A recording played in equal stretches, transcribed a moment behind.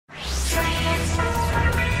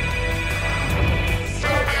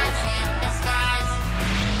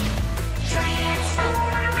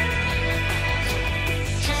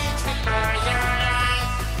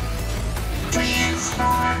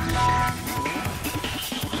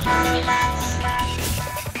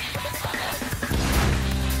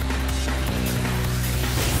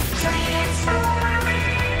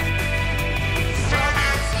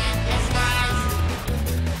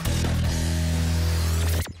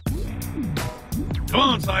Come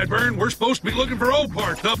on, Sideburn. We're supposed to be looking for old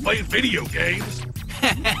parts, not playing video games.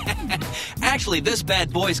 Actually, this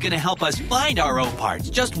bad boy's gonna help us find our O-parts.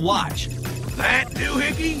 Just watch. That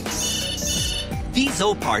doohickey? These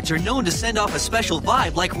O-parts are known to send off a special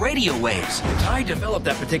vibe like radio waves. I developed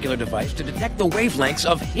that particular device to detect the wavelengths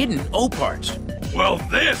of hidden O-parts. Well,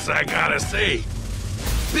 this I gotta see.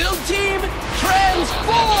 Build team,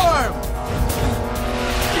 transform!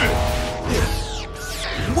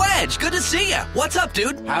 Wedge, good to see ya. What's up,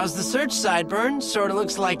 dude? How's the search, Sideburn? Sorta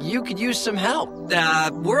looks like you could use some help.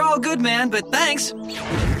 We're all good, man, but thanks.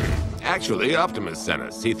 Actually, Optimus sent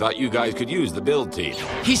us. He thought you guys could use the build team.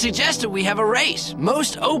 He suggested we have a race.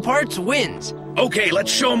 Most O-parts wins. Okay,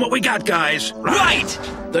 let's show them what we got, guys. Right!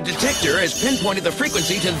 The detector has pinpointed the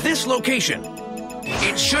frequency to this location.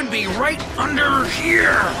 It should be right under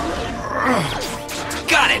here.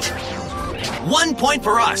 Got it! 1 point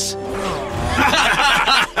for us.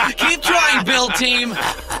 Keep trying, build team.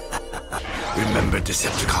 Remember,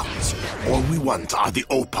 Decepticons, all we want are the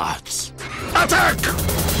O-parts. Attack!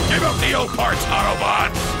 Give up the O-parts,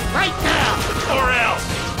 Autobots! Right now! Or else!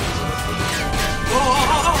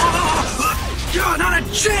 Oh, not a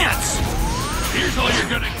chance! Here's all you're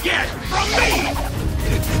gonna get from me!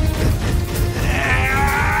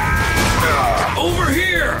 Over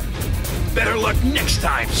here! Better luck next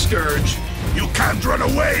time, Scourge. You can't run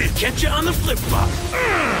away! Catch you on the flip-flop.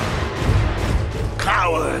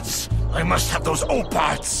 Cowards! I must have those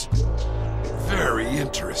O-parts! Very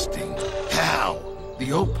interesting. How?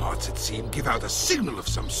 The O-parts, it seemed, give out a signal of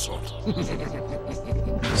some sort.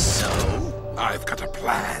 So? I've got a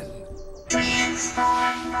plan.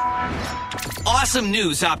 Awesome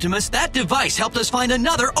news, Optimus. That device helped us find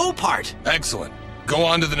another O-part. Excellent. Go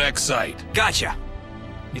on to the next site. Gotcha.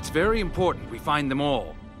 It's very important we find them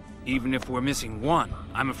all. Even if we're missing one,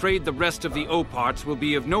 I'm afraid the rest of the O-parts will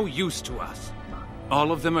be of no use to us.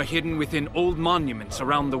 All of them are hidden within old monuments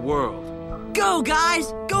around the world. Go,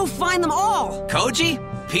 guys! Go find them all! Koji,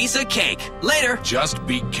 piece of cake. Later. Just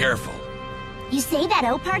be careful. You say that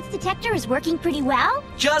O-parts detector is working pretty well?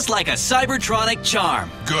 Just like a Cybertronic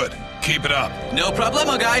charm. Good. Keep it up. No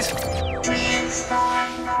problemo, guys.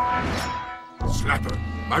 Snapper,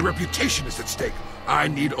 my reputation is at stake. I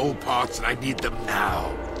need O-parts, and I need them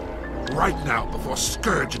now. Right now, before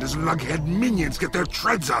Scourge and his lughead minions get their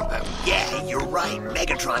treads on them. Yeah, you're right.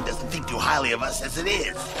 Megatron doesn't think too highly of us as it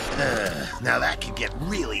is. Now that could get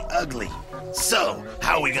really ugly. So,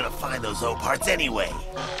 how are we gonna find those O-parts anyway?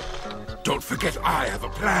 Don't forget I have a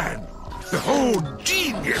plan. Behold,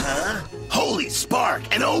 genius! Huh? Holy Spark,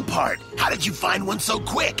 an O-part! How did you find one so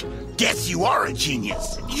quick? Guess you are a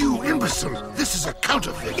genius. You imbecile! This is a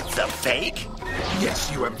counterfeit. It's a fake? Yes,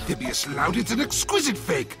 you amphibious lout. It's an exquisite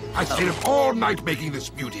fake. I stayed up all night making this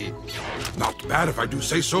beauty. Not bad if I do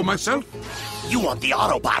say so myself. You want the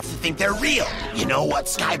Autobots to think they're real. You know what,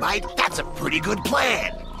 Skybite? That's a pretty good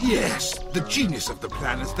plan. Yes, the genius of the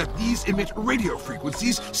plan is that these emit radio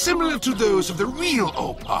frequencies similar to those of the real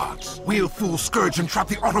O-parts. We'll fool Scourge and trap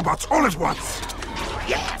the Autobots all at once.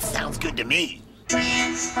 Yeah, sounds good to me.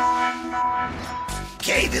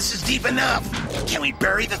 Okay, this is deep enough. Can we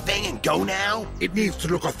bury the thing and go now? It needs to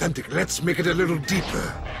look authentic. Let's make it a little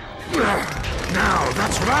deeper. Now,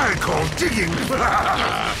 that's what I call digging.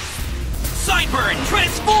 Sideburn,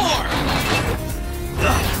 transform!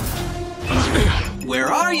 Where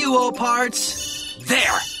are you, O-parts?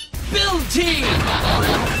 There! Build team!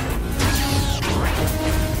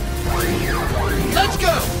 Let's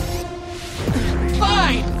go!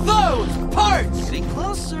 Find those parts! Getting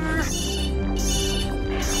closer.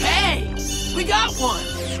 Hey! We got one!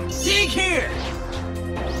 Dig here!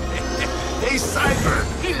 Hey, Cyber!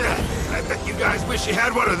 I bet you guys wish you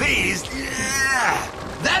had one of these. Yeah!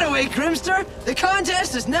 That-a-way, Crimster! The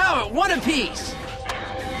contest is now at 1 apiece!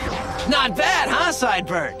 Not bad, huh,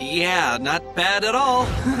 Sideburn? Yeah, not bad at all.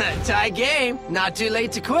 Tie game. Not too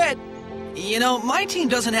late to quit. You know, my team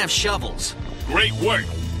doesn't have shovels. Great work.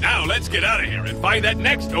 Now let's get out of here and find that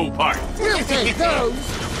next O-part. We'll take those.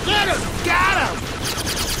 Get him! Got him!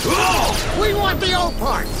 Oh! We want the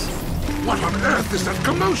O-parts! What on earth is that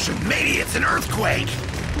commotion? Maybe it's an earthquake.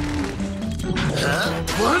 Huh?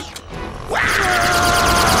 What?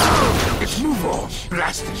 It's Move-All.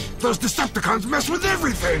 Blast it. Those Decepticons mess with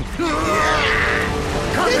everything.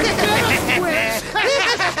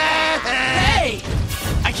 Hey!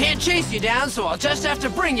 I can't chase you down, so I'll just have to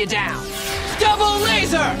bring you down. Double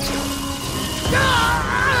laser!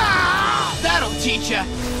 teach ya.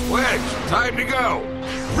 Wedge, time to go.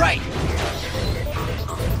 Right.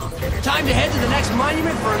 Time to head to the next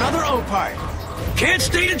monument for another O-part. Can't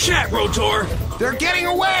stay to chat, Rotor. They're getting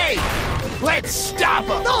away! Let's stop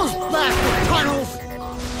them! Those blasted tunnels!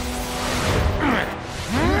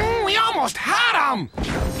 We almost had them!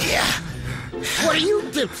 Yeah. What are you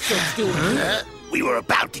dipsticks doing? We were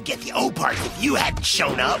about to get the O-parts if you hadn't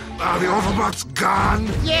shown up. Are the Autobots gone?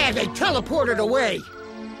 Yeah, they teleported away.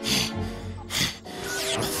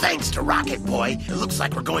 Thanks to Rocket Boy, it looks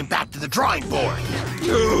like we're going back to the drawing board.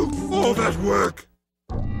 No, all that work.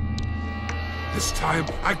 This time,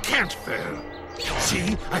 I can't fail.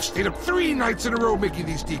 See, I've stayed up 3 nights in a row making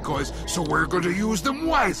these decoys, so we're going to use them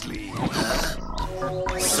wisely.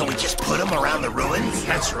 So we just put them around the ruins?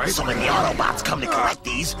 That's right. So when the Autobots come to collect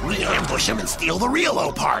these, we ambush them and steal the real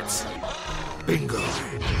O-parts. Bingo.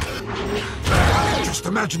 Just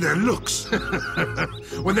imagine their looks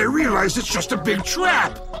when they realize it's just a big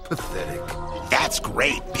trap. Pathetic. That's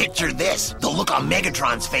great. Picture this. The look on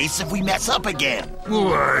Megatron's face if we mess up again.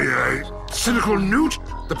 Why, cynical Newt?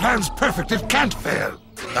 The plan's perfect. It can't fail.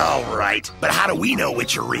 All right, but how do we know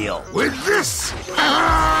which are real? With this! Hey,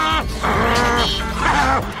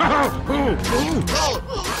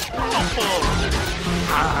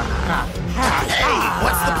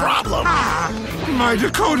 what's the problem? My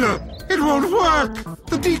decoder! It won't work!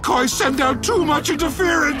 The decoys send out too much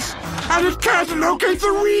interference, and it can't locate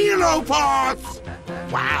the real O-parts!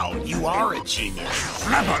 Wow, you are a genius.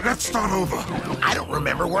 Flapper, let's start over. I don't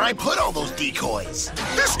remember where I put all those decoys.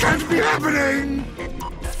 This can't be happening!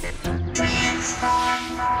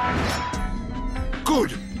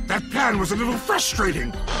 Good. That plan was a little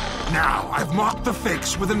frustrating. Now, I've marked the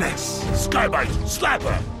fakes with an S. Skybite,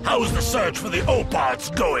 Slapper, how's the search for the O-parts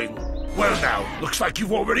going? Well now, looks like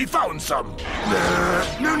you've already found some.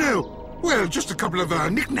 No. Well, just a couple of,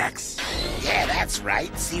 knickknacks. Yeah, that's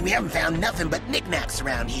right. See, we haven't found nothing but knickknacks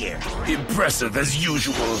around here. Impressive as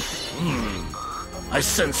usual. I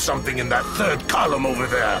sense something in that third column over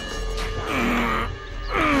there.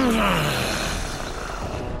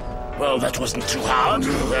 Well, that wasn't too hard.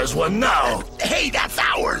 There's one now. Hey, that's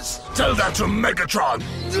ours! Tell that to Megatron.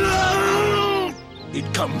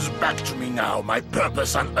 It comes back to me now, my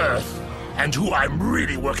purpose on Earth, and who I'm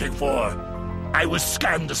really working for. I was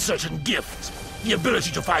scanned a certain gift, the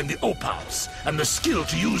ability to find the O-parts, and the skill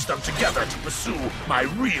to use them together to pursue my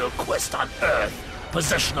real quest on Earth.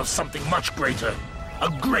 Possession of something much greater. A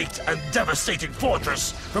great and devastating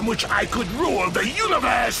fortress from which I could rule the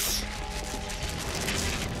universe!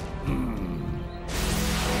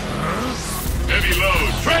 Heavy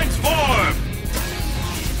load, transform!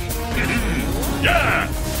 Yeah!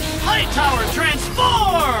 Hightower,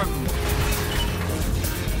 transform!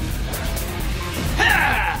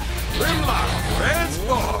 Ha! Grimlock,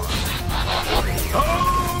 transform!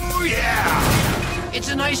 Oh, yeah! It's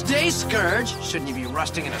a nice day, Scourge. Shouldn't you be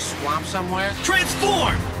rusting in a swamp somewhere?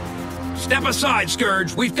 Transform! Step aside,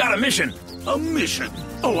 Scourge. We've got a mission. A mission?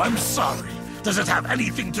 Oh, I'm sorry. Does it have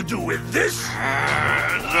anything to do with this?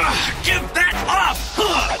 Give that up!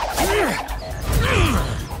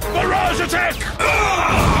 Barrage attack!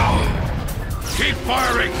 Keep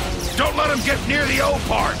firing! Don't let him get near the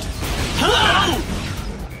O-part!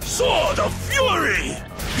 Sword of Fury!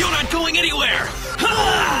 You're not going anywhere!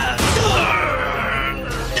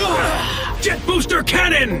 Jet booster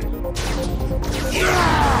cannon!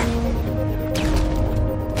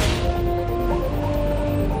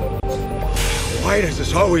 Why does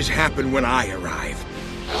this always happen when I arrive?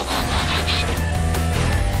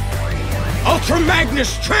 Ultra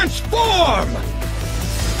Magnus, transform!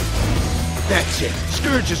 That's it.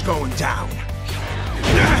 Scourge is going down.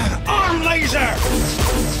 Arm laser!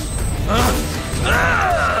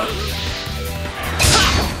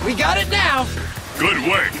 We got it now. Good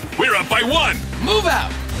work. We're up by 1. Move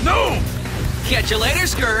out. No! Catch you later,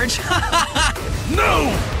 Scourge.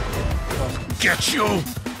 No! Get you!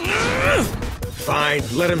 Fine,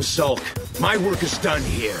 let him sulk. My work is done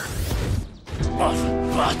here.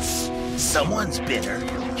 But someone's bitter.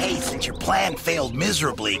 Hey, since your plan failed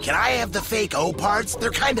miserably, can I have the fake O-parts? They're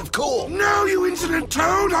kind of cool. No, you insolent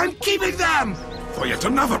toad! I'm keeping them! For yet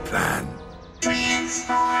another plan.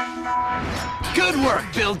 Good work,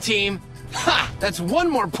 build team. Ha! That's 1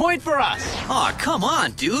 more point for us. Aw, come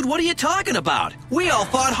on, dude. What are you talking about? We all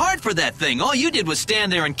fought hard for that thing. All you did was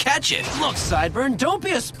stand there and catch it. Look, Sideburn, don't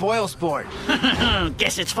be a spoil sport.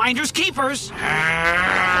 Guess it's finders keepers.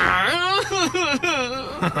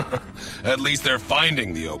 At least they're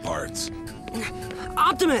finding the O-parts.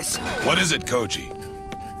 Optimus! What is it, Koji?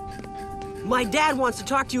 My dad wants to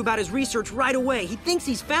talk to you about his research right away. He thinks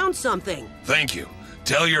he's found something. Thank you.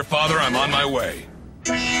 Tell your father I'm on my way.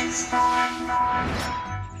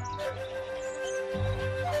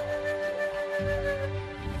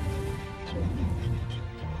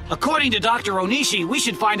 According to Dr. Onishi, we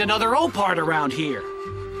should find another O-part around here.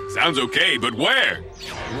 Sounds okay, but where?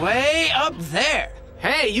 Way up there.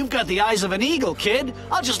 Hey, you've got the eyes of an eagle, kid.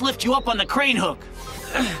 I'll just lift you up on the crane hook.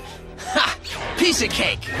 Ha! Piece of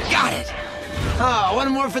cake. Got it. Oh,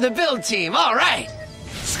 one more for the build team. All right.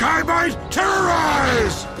 Skybite,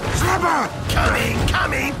 terrorize! Slapper!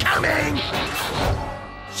 Coming!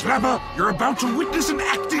 Slapper, you're about to witness an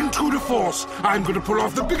acting tour de force. I'm going to pull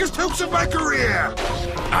off the biggest hoax of my career.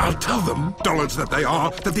 I'll tell them, dullards that they are,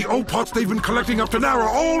 that the O-parts they've been collecting up to now are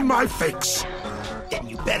all my fakes. Then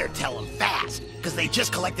you better tell them fast, because they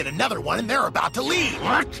just collected another one and they're about to leave.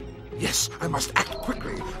 What? Yes, I must act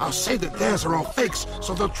quickly. I'll say that theirs are all fakes,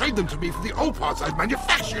 so they'll trade them to me for the O-parts I've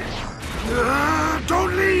manufactured.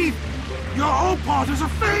 Don't leave! Your O-part is a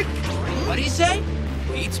fake! What do you say?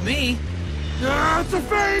 Beats me. It's a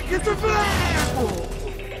fake! It's a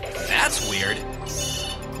fake! That's weird.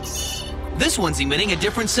 This one's emitting a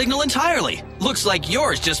different signal entirely. Looks like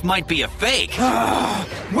yours just might be a fake.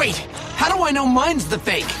 Wait, how do I know mine's the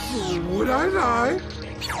fake? Would I lie?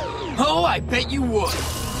 Oh, I bet you would.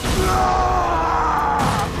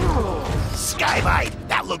 Skybite,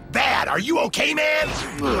 that looked bad. Are you okay, man?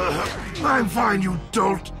 I'm fine, you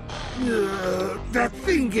dolt. That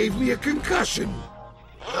thing gave me a concussion.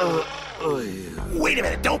 Wait a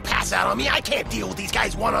minute, don't pass out on me. I can't deal with these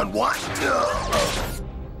guys one-on-one.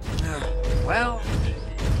 Well,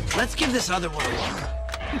 let's give this other one a look.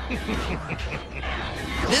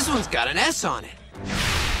 This one's got an S on it.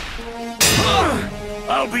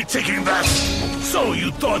 I'll be taking that. So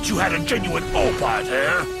you thought you had a genuine O-part,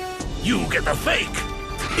 eh? You get the fake.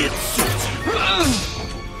 It suits you.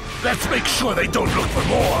 Let's make sure they don't look for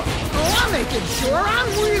more. Oh, I'm making sure. I'm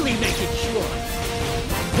really making sure.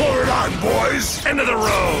 Pour it on, boys. End of the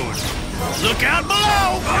road. Look out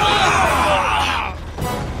below!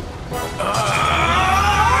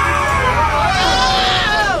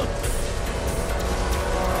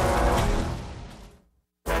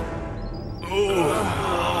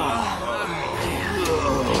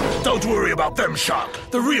 Don't worry about them, Shock.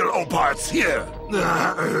 The real O-part's here.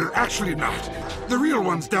 Actually not. The real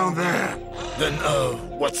one's down there. Then,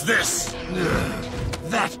 what's this?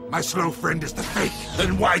 That, my slow friend, is the fake.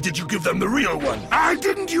 Then why did you give them the real one? I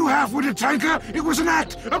didn't, you half-witted tanker. It was an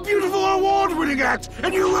act, a beautiful award-winning act,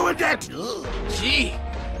 and you ruined it. Gee,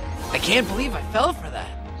 I can't believe I fell for that.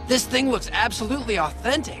 This thing looks absolutely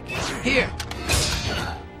authentic. Here.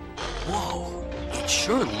 Whoa, it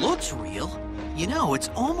sure looks real. You know, it's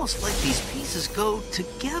almost like these pieces go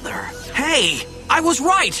together. Hey, I was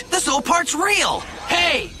right. This O-part's real.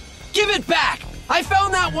 Hey, give it back. I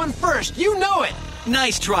found that one first. You know it.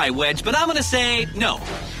 Nice try, Wedge, but I'm gonna say no.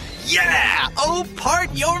 Yeah!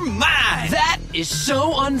 O-part, you're mine! That is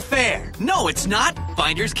so unfair. No, it's not.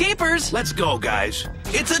 Finders keepers. Let's go, guys.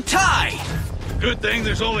 It's a tie. Good thing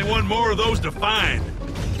there's only one more of those to find.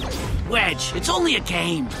 Wedge, it's only a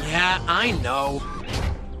game. Yeah, I know.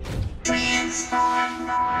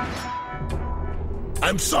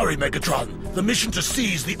 I'm sorry, Megatron. The mission to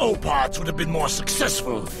seize the O-parts would have been more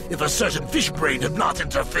successful if a certain fish brain had not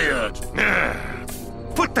interfered.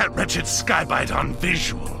 Put that wretched Skybite on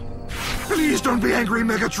visual. Please don't be angry,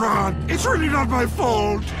 Megatron. It's really not my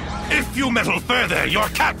fault. If you meddle further, you're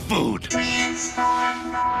cat food.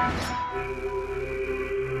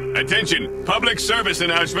 Attention, public service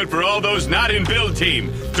announcement for all those not in build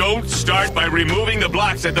team. Don't start by removing the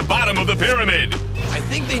blocks at the bottom of the pyramid. I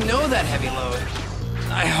think they know that heavy load.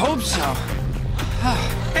 I hope so.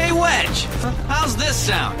 Hey, Wedge, how's this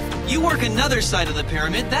sound? You work another side of the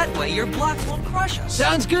pyramid, that way your blocks won't crush us.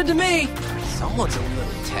 Sounds good to me. Someone's a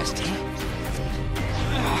little testy.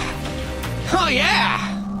 Oh, yeah!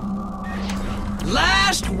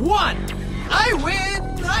 Last one! I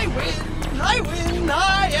win! I win! I win!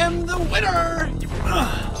 I am the winner!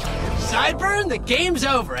 Sideburn, the game's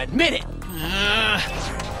over. Admit it.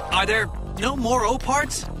 Are there no more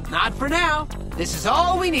O-parts? Not for now. This is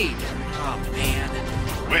all we need. Oh, man.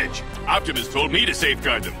 Wedge, Optimus told me to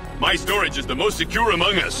safeguard them. My storage is the most secure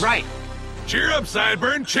among us. Right. Cheer up,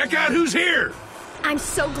 Sideburn. Check out who's here. I'm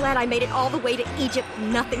so glad I made it all the way to Egypt.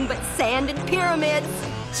 Nothing but sand and pyramids.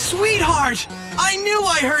 Sweetheart! I knew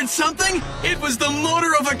I heard something! It was the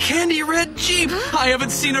motor of a candy red Jeep! I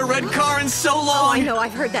haven't seen a red car in so long! Oh, I know,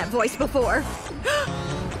 I've heard that voice before.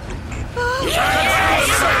 Not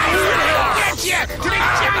here!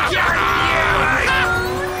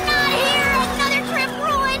 Another trip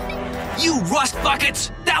ruined! You rust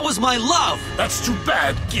buckets! That was my love! That's too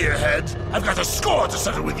bad, gearhead. I've got a score to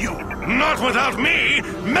settle with you. Not without me!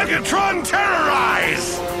 Megatron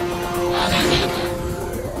Terrorize!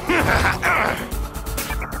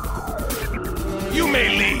 You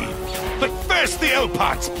may leave, but first the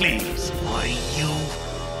O-Parts, please. Why,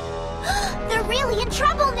 They're really in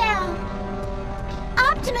trouble now.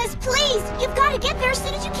 Optimus, please! You've got to get there as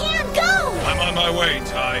soon as you can! Go! I'm on my way,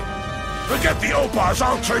 Ty. Forget the O-Parts,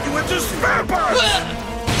 I'll turn you into spare parts!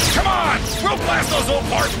 Come on! We'll blast those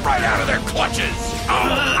O-Parts right out of their clutches!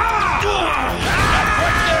 Not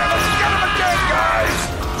quite there! Let's get them again, guys!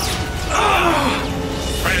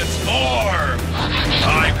 Transform!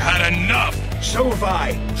 I've had enough! So have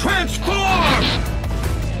I. Transform!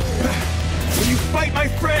 When you fight my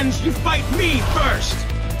friends, you fight me first!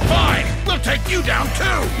 Fine! We'll take you down,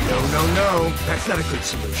 too! No. That's not a good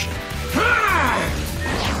solution.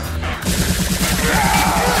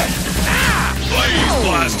 Blaze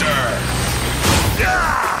Blaster!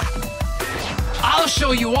 I'll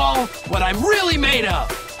show you all what I'm really made of.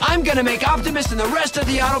 I'm gonna make Optimus and the rest of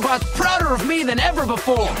the Autobots prouder of me than ever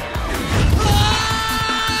before.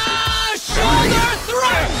 Shoulder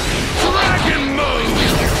thrust! Dragon move!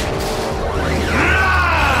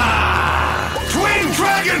 Twin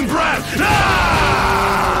Dragon Breath!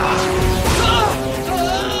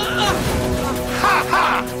 Ha ha!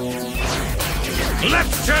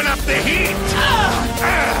 Let's turn up the heat!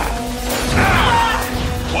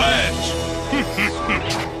 Wedge!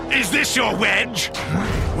 Is this your wedge?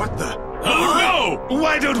 What the? Oh no!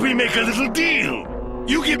 Why don't we make a little deal?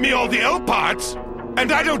 You give me all the O-Parts,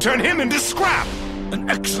 and I don't turn him into scrap! An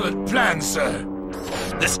excellent plan, sir.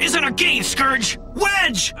 This isn't a game, Scourge!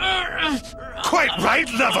 Wedge! Quite right,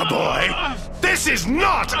 lover boy. This is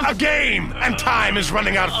not a game, and time is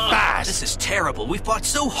running out fast. This is terrible. We fought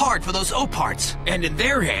so hard for those O-Parts. And in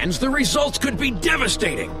their hands, the results could be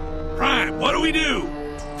devastating. Prime, what do we do?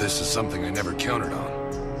 This is something I never counted on.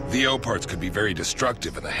 The O-Parts could be very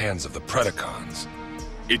destructive in the hands of the Predacons.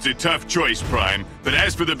 It's a tough choice, Prime, but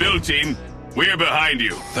as for the build team, we're behind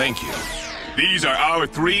you. Thank you. These are our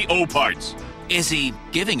 3 O-Parts. Is he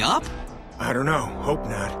giving up? I don't know. Hope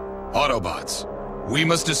not. Autobots, we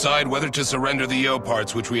must decide whether to surrender the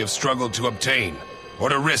O-Parts which we have struggled to obtain, or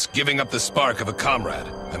to risk giving up the spark of a comrade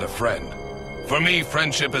and a friend. For me,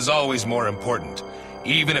 friendship is always more important,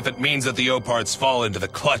 even if it means that the O-Parts fall into the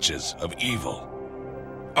clutches of evil.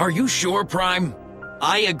 Are you sure, Prime?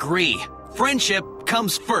 I agree. Friendship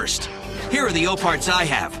comes first. Here are the O-Parts I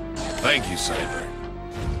have. Thank you, Cyber.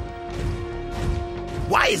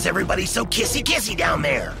 Why is everybody so kissy-kissy down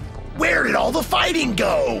there? Where did all the fighting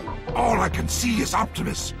go? All I can see is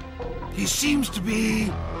Optimus. He seems to be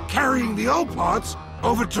carrying the O-Parts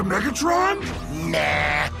over to Megatron?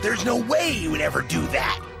 Nah, there's no way he would ever do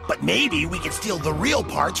that. But maybe we can steal the real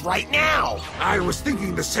parts right now. I was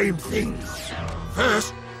thinking the same thing.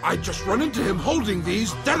 First, I'd just run into him holding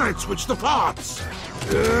these, then I'd switch the parts.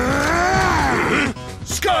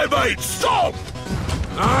 Skybite, stop!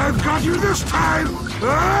 I've got you this time!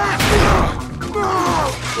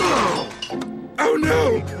 Oh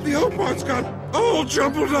no! The O-Parts got all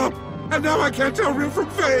jumbled up, and now I can't tell real from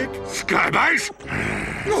fake! Skybite?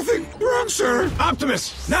 Nothing wrong, sir!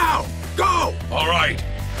 Optimus, now! Go! All right.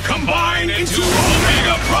 Combine into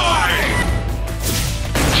Omega Prime!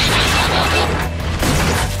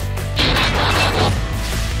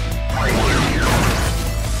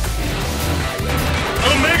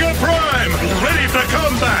 Omega Prime! Ready for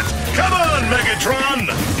combat! Come on, Megatron!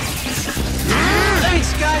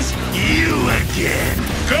 Thanks, guys. You again!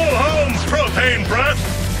 Go home, propane breath!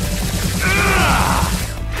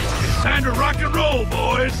 Time to rock and roll,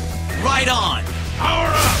 boys! Right on! Power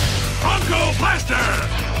up! Bronco Blaster!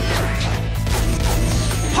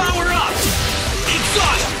 Power up!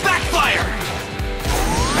 Exhaust backfire!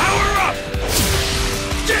 Power up!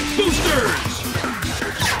 Jet boosters!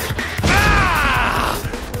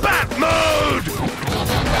 Bat mode!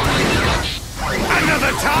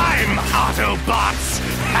 Another time, Autobots!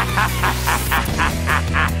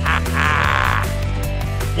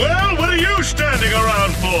 Well, what are you standing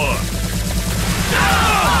around for?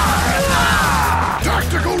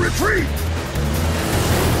 Tactical retreat!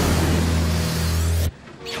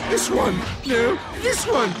 This one! No, this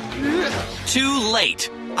one! Too late.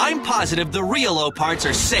 I'm positive the real O-Parts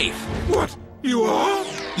are safe. What? You are?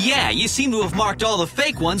 Yeah, you seem to have marked all the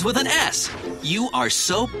fake ones with an S. You are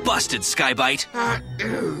so busted, Skybite.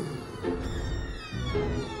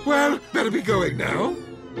 Well, better be going now.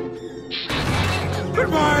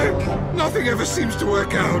 Goodbye! Nothing ever seems to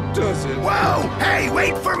work out, does it? Whoa! Hey,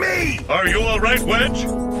 wait for me! Are you all right, Wedge?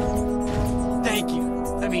 Thank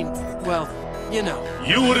you. I mean, well, you know.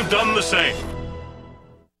 You would have done the same.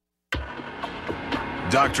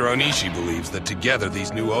 Dr. Onishi believes that together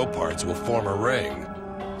these new O-parts will form a ring.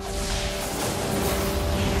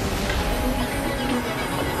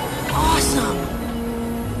 Awesome!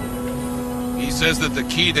 He says that the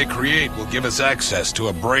key they create will give us access to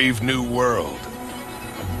a brave new world.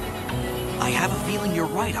 I have a feeling you're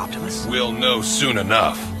right, Optimus. We'll know soon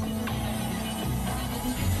enough.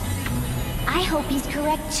 I hope he's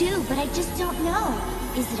correct too, but I just don't know.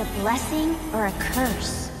 Is it a blessing or a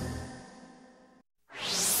curse?